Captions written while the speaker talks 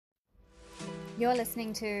You're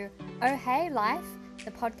listening to Oh Hey Life, the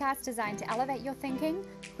podcast designed to elevate your thinking,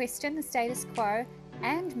 question the status quo,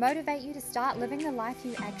 and motivate you to start living the life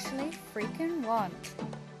you actually freaking want.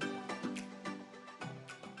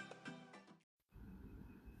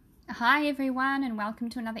 Hi everyone, and welcome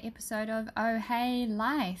to another episode of Oh Hey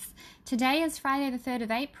Life. Today is Friday the 3rd of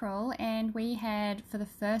April, and we had, for the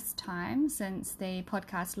first time since the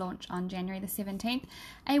podcast launch on January the 17th,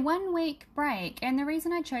 a 1 week break. And the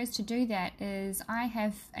reason I chose to do that is I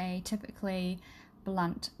have a typically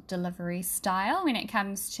blunt delivery style when it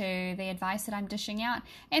comes to the advice that I'm dishing out,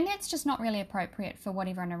 and that's just not really appropriate for what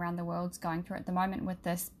everyone around the world's going through at the moment with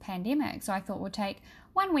this pandemic. So I thought we'll take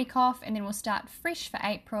 1 week off and then we'll start fresh for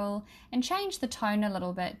April and change the tone a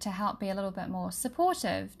little bit to help be a little bit more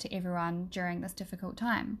supportive to everyone during this difficult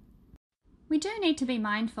time. We do need to be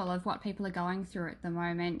mindful of what people are going through at the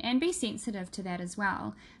moment and be sensitive to that as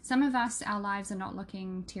well. Some of us, our lives are not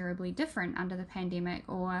looking terribly different under the pandemic,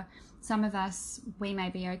 or some of us, we may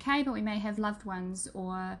be okay, but we may have loved ones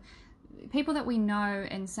or people that we know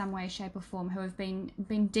in some way, shape or form who have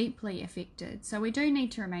been deeply affected. So we do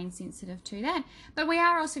need to remain sensitive to that, but we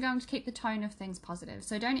are also going to keep the tone of things positive.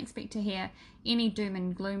 So don't expect to hear any doom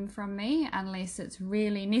and gloom from me unless it's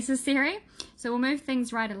really necessary. So we'll move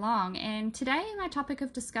things right along. And today my topic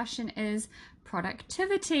of discussion is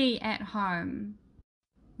productivity at home.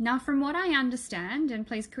 Now, from what I understand, and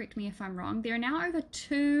please correct me if I'm wrong, there are now over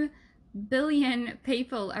 2 billion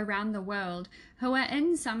people around the world who are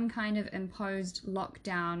in some kind of imposed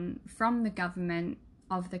lockdown from the government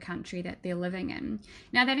of the country that they're living in.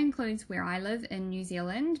 Now, that includes where I live in New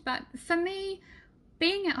Zealand, but for me,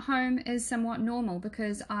 being at home is somewhat normal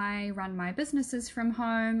because I run my businesses from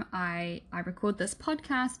home, I record this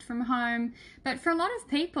podcast from home, but for a lot of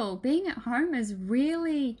people, being at home is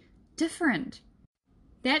really different.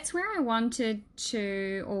 That's where I wanted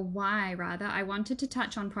to, or why rather, I wanted to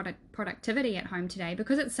touch on productivity at home today,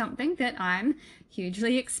 because it's something that I'm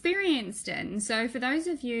hugely experienced in. So for those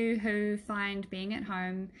of you who find being at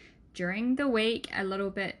home during the week a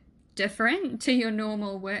little bit different to your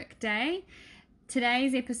normal work day,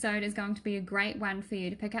 today's episode is going to be a great one for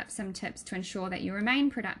you to pick up some tips to ensure that you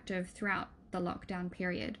remain productive throughout the lockdown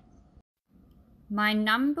period. My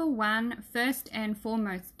number one, first and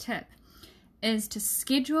foremost tip is to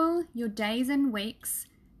schedule your days and weeks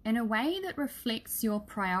in a way that reflects your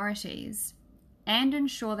priorities and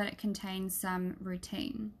ensure that it contains some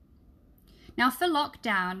routine. Now, for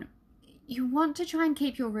lockdown, you want to try and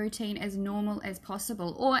keep your routine as normal as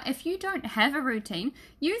possible, or if you don't have a routine,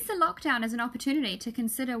 use the lockdown as an opportunity to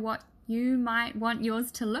consider what you might want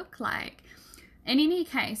yours to look like. In any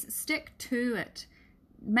case, stick to it.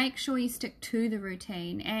 Make sure you stick to the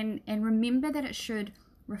routine and remember that it should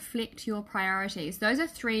reflect your priorities. Those are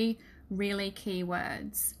 3 really key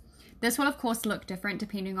words. This will of course look different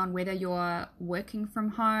depending on whether you're working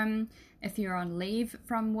from home, if you're on leave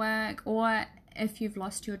from work, or if you've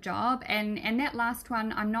lost your job. And that last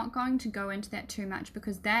one, I'm not going to go into that too much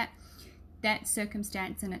because that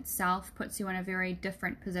circumstance in itself puts you in a very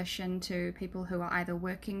different position to people who are either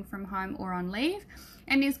working from home or on leave.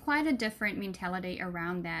 And there's quite a different mentality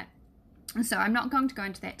around that. So I'm not going to go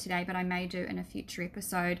into that today, but I may do in a future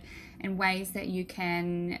episode, in ways that you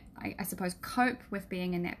can, I suppose, cope with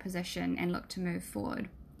being in that position and look to move forward.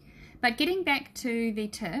 But getting back to the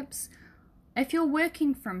tips, if you're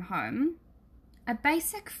working from home, a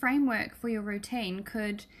basic framework for your routine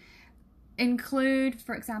could include,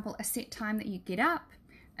 for example, a set time that you get up,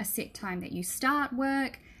 a set time that you start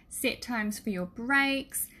work, set times for your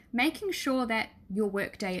breaks, making sure that your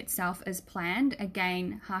workday itself is planned,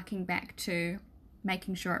 again, harking back to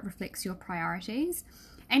making sure it reflects your priorities,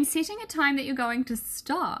 and setting a time that you're going to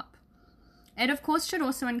stop. It, of course, should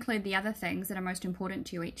also include the other things that are most important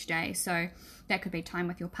to you each day. So that could be time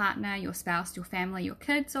with your partner, your spouse, your family, your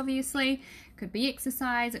kids, obviously. It could be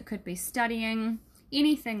exercise, it could be studying,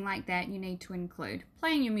 anything like that you need to include.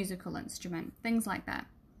 Playing your musical instrument, things like that.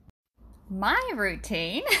 My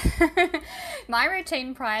routine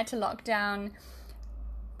prior to lockdown,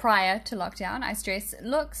 I stress,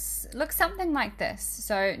 looks something like this.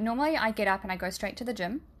 So normally I get up and I go straight to the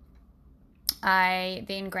gym. I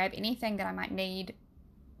then grab anything that I might need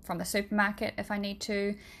from the supermarket if I need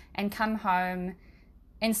to, and come home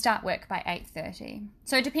and start work by 8:30.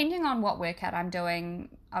 So depending on what workout I'm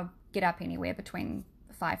doing, I'll get up anywhere between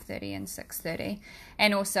 5:30 and 6:30,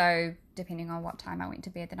 and also depending on what time I went to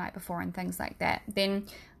bed the night before and things like that. Then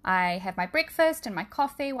I have my breakfast and my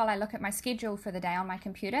coffee while I look at my schedule for the day on my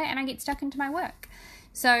computer, and I get stuck into my work.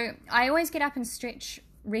 So I always get up and stretch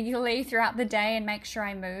regularly throughout the day and make sure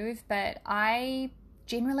I move, but I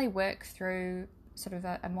generally work through sort of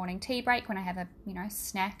a morning tea break when I have a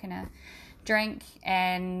snack and a drink,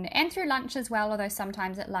 and through lunch as well, although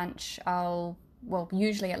sometimes at lunch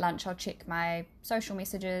usually at lunch I'll check my social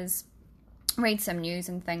messages, read some news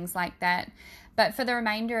and things like that. But for the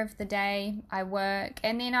remainder of the day, I work,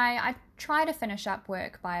 and then I try to finish up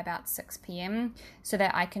work by about 6 p.m. so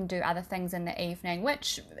that I can do other things in the evening,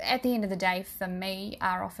 which at the end of the day for me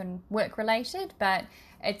are often work related, but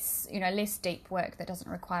it's less deep work that doesn't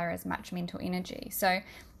require as much mental energy. So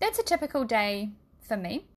that's a typical day for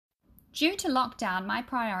me. Due to lockdown, my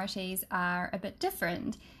priorities are a bit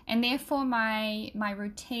different, and therefore my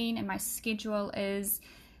routine and my schedule is,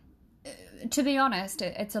 to be honest,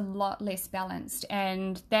 it's a lot less balanced,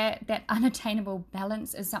 and that unattainable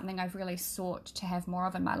balance is something I've really sought to have more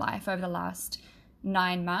of in my life over the last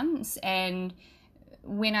 9 months. And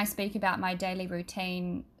when I speak about my daily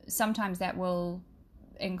routine, sometimes that will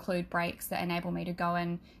include breaks that enable me to go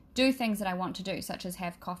and do things that I want to do, such as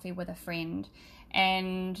have coffee with a friend,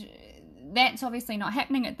 and that's obviously not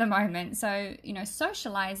happening at the moment. So,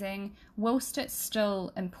 socializing, whilst it's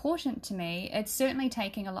still important to me, it's certainly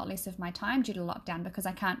taking a lot less of my time due to lockdown because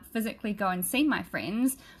I can't physically go and see my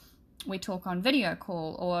friends. We talk on video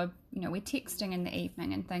call, or, we're texting in the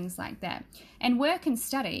evening and things like that. And work and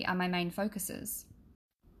study are my main focuses.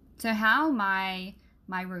 So how my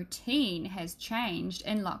routine has changed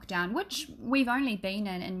in lockdown, which we've only been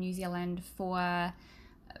in New Zealand for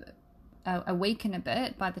a week and a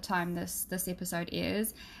bit by the time this episode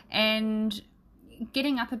airs, and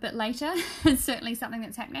getting up a bit later is certainly something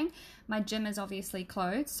that's happening. My gym is obviously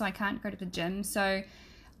closed, so I can't go to the gym, so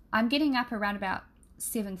I'm getting up around about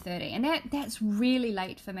 7:30, and that's really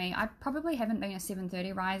late for me. I probably haven't been a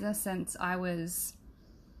 7:30 riser since I was,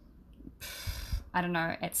 I don't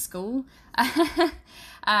know, at school.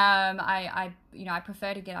 I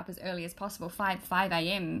prefer to get up as early as possible. 5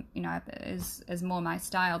 a.m. is more my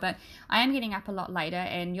style, but I am getting up a lot later,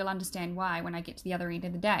 and you'll understand why when I get to the other end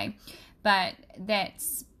of the day. But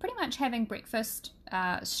that's pretty much having breakfast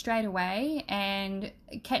straight away and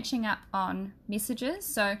catching up on messages.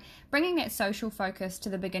 So bringing that social focus to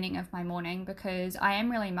the beginning of my morning, because I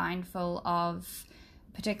am really mindful of,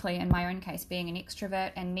 particularly in my own case, being an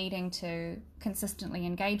extrovert and needing to consistently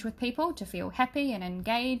engage with people to feel happy and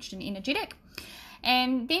engaged and energetic.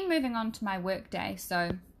 And then moving on to my work day,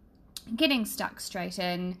 so getting stuck straight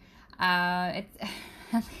in.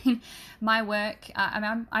 My work,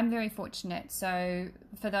 I'm very fortunate. So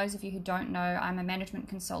for those of you who don't know, I'm a management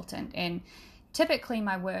consultant, and typically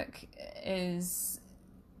my work is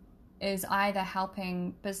either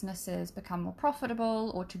helping businesses become more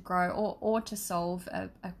profitable, or to grow, or to solve a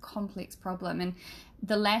complex problem. And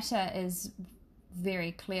the latter is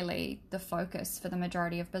very clearly the focus for the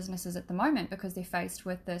majority of businesses at the moment, because they're faced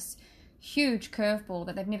with this huge curveball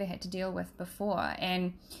that they've never had to deal with before.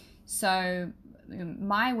 And so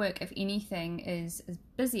my work, if anything, is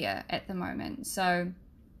busier at the moment. So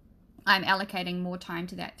I'm allocating more time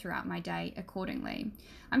to that throughout my day accordingly.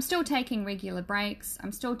 I'm still taking regular breaks.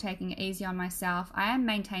 I'm still taking it easy on myself. I am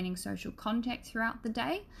maintaining social contact throughout the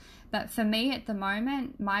day. But for me at the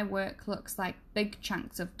moment, my work looks like big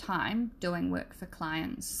chunks of time doing work for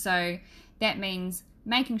clients. So that means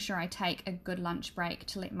making sure I take a good lunch break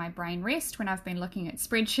to let my brain rest when I've been looking at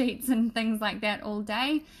spreadsheets and things like that all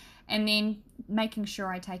day. And then making sure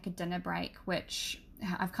I take a dinner break, which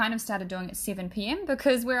I've kind of started doing at 7 p.m.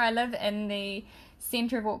 because where I live in the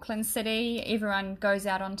centre of Auckland City, everyone goes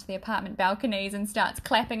out onto the apartment balconies and starts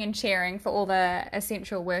clapping and cheering for all the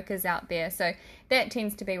essential workers out there. So that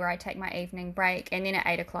tends to be where I take my evening break, and then at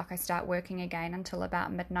 8 o'clock I start working again until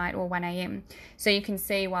about midnight or 1 a.m. So you can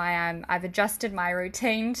see why I've adjusted my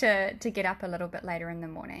routine to get up a little bit later in the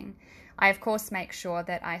morning. I of course make sure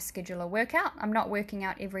that I schedule a workout. I'm not working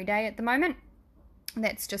out every day at the moment.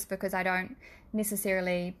 That's just because I don't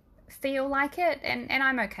necessarily feel like it, and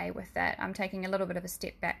I'm okay with that. I'm taking a little bit of a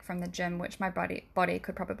step back from the gym, which my body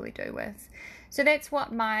could probably do with. So that's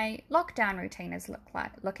what my lockdown routine is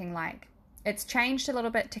looking like. It's changed a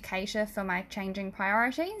little bit to cater for my changing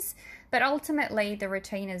priorities, but ultimately the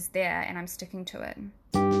routine is there and I'm sticking to it.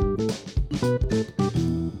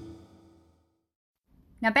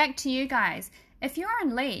 Now back to you guys. If you're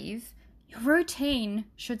on leave, your routine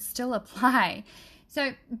should still apply.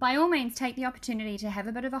 So by all means, take the opportunity to have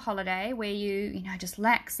a bit of a holiday where you just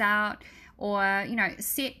lax out, or,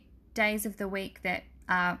 set days of the week that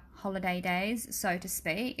are holiday days, so to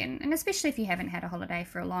speak. And especially if you haven't had a holiday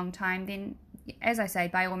for a long time, then, as I say,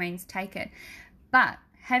 by all means, take it. But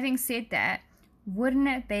having said that, wouldn't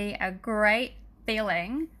it be a great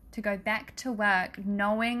feeling to go back to work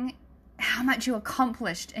knowing how much you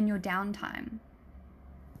accomplished in your downtime?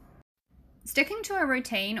 Sticking to a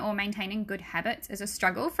routine or maintaining good habits is a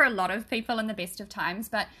struggle for a lot of people in the best of times,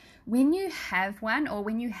 but when you have one or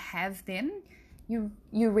when you have them,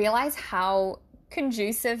 you realize how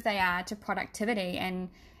conducive they are to productivity and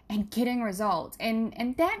getting results, and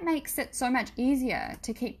that makes it so much easier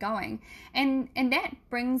to keep going. And that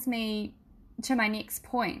brings me to my next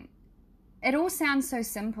point. It all sounds so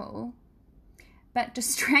simple, but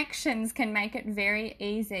distractions can make it very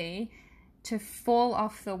easy to fall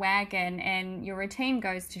off the wagon, and your routine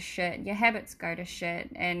goes to shit, your habits go to shit,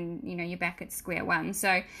 and you're back at square one.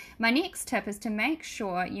 So my next tip is to make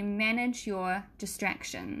sure you manage your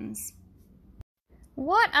distractions.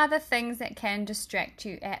 What are the things that can distract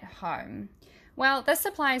you at home? Well, this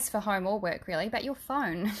applies for home or work really, but your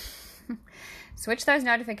phone. Switch those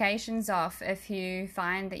notifications off if you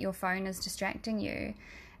find that your phone is distracting you.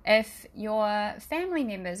 If your family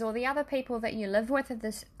members or the other people that you live with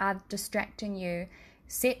are distracting you,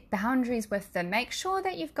 set boundaries with them. Make sure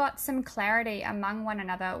that you've got some clarity among one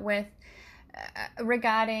another with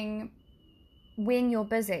regarding when you're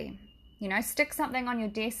busy. Stick something on your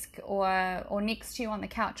desk or next to you on the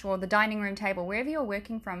couch or the dining room table, wherever you're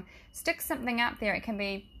working from. Stick something up there. It can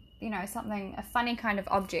be, something, a funny kind of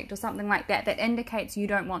object or something like that indicates you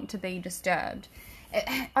don't want to be disturbed.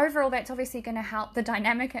 Overall, that's obviously going to help the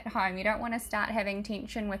dynamic at home. You don't want to start having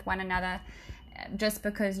tension with one another just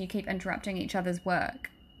because you keep interrupting each other's work.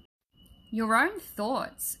 Your own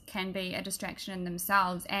thoughts can be a distraction in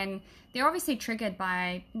themselves, and they're obviously triggered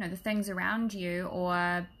by the things around you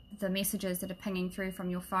or the messages that are pinging through from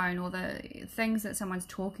your phone or the things that someone's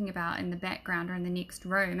talking about in the background or in the next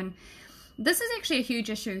room. And this is actually a huge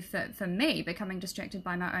issue for me, becoming distracted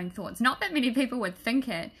by my own thoughts. Not that many people would think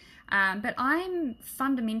it, but I'm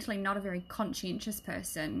fundamentally not a very conscientious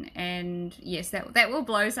person, and yes, that will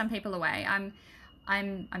blow some people away.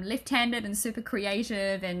 I'm left-handed and super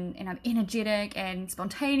creative, and I'm energetic and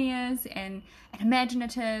spontaneous and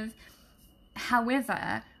imaginative.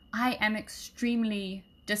 However, I am extremely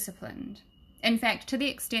disciplined. In fact, to the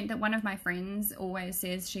extent that one of my friends always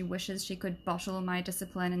says she wishes she could bottle my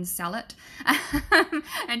discipline and sell it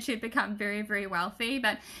and she'd become very, very wealthy.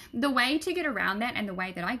 But the way to get around that, and the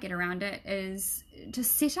way that I get around it, is to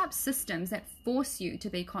set up systems that force you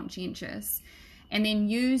to be conscientious, and then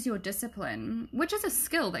use your discipline, which is a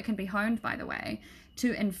skill that can be honed, by the way,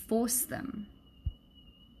 to enforce them.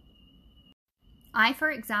 I,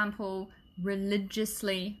 for example,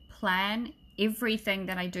 religiously plan everything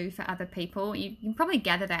that I do for other people. You can probably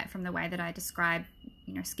gather that from the way that I describe,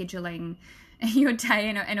 scheduling your day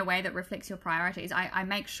in a way that reflects your priorities. I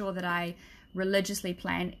make sure that I religiously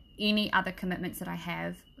plan any other commitments that I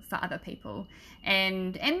have for other people,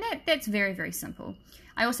 and that's very, very simple.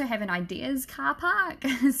 I also have an ideas car park.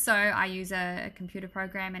 So I use a computer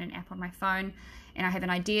program and an app on my phone, and I have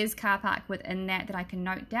an ideas car park within that I can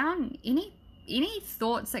note down any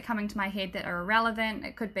thoughts that come into my head that are irrelevant.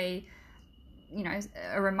 It could be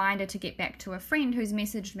a reminder to get back to a friend who's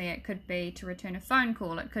messaged me. It could be to return a phone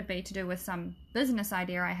call. It could be to do with some business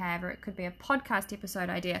idea I have, or it could be a podcast episode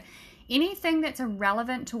idea. Anything that's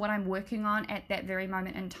irrelevant to what I'm working on at that very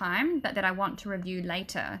moment in time, but that I want to review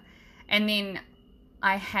later. And then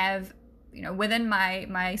I have, within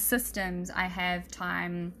my systems, I have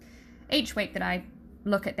time each week that I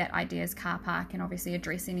look at that ideas car park and obviously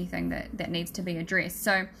address anything that needs to be addressed.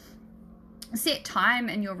 So set time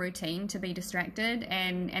in your routine to be distracted,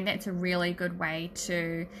 and that's a really good way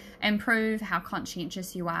to improve how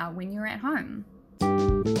conscientious you are when you're at home.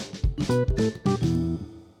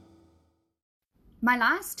 My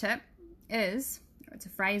last tip is, it's a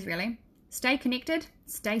phrase really, stay connected,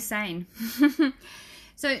 stay sane.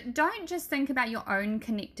 So don't just think about your own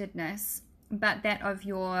connectedness, but that of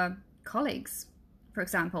your colleagues, for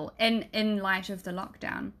example, in light of the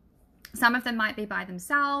lockdown. Some of them might be by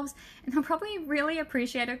themselves, and they'll probably really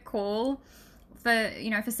appreciate a call for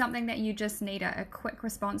something that you just need a quick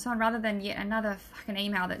response on, rather than yet another fucking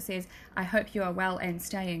email that says, I hope you are well and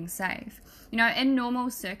staying safe. In normal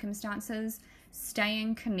circumstances,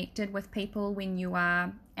 staying connected with people when you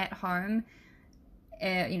are at home,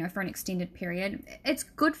 for an extended period, it's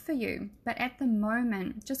good for you. But at the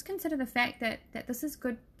moment, just consider the fact that this is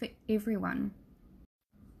good for everyone.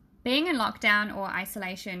 Being in lockdown or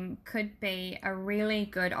isolation could be a really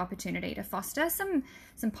good opportunity to foster some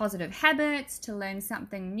positive habits, to learn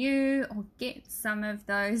something new, or get some of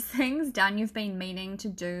those things done you've been meaning to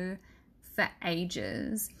do for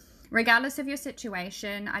ages. Regardless of your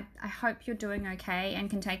situation, I hope you're doing okay and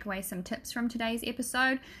can take away some tips from today's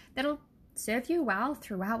episode that'll serve you well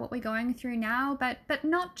throughout what we're going through now, but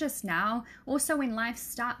not just now, also when life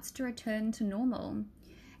starts to return to normal.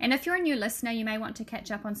 And if you're a new listener, you may want to catch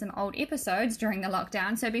up on some old episodes during the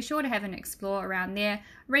lockdown, so be sure to have an explore around there.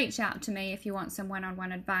 Reach out to me if you want some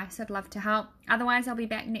one-on-one advice. I'd love to help. Otherwise, I'll be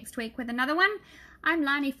back next week with another one. I'm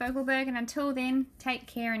Lani Fogelberg, and until then, take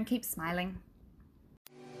care and keep smiling.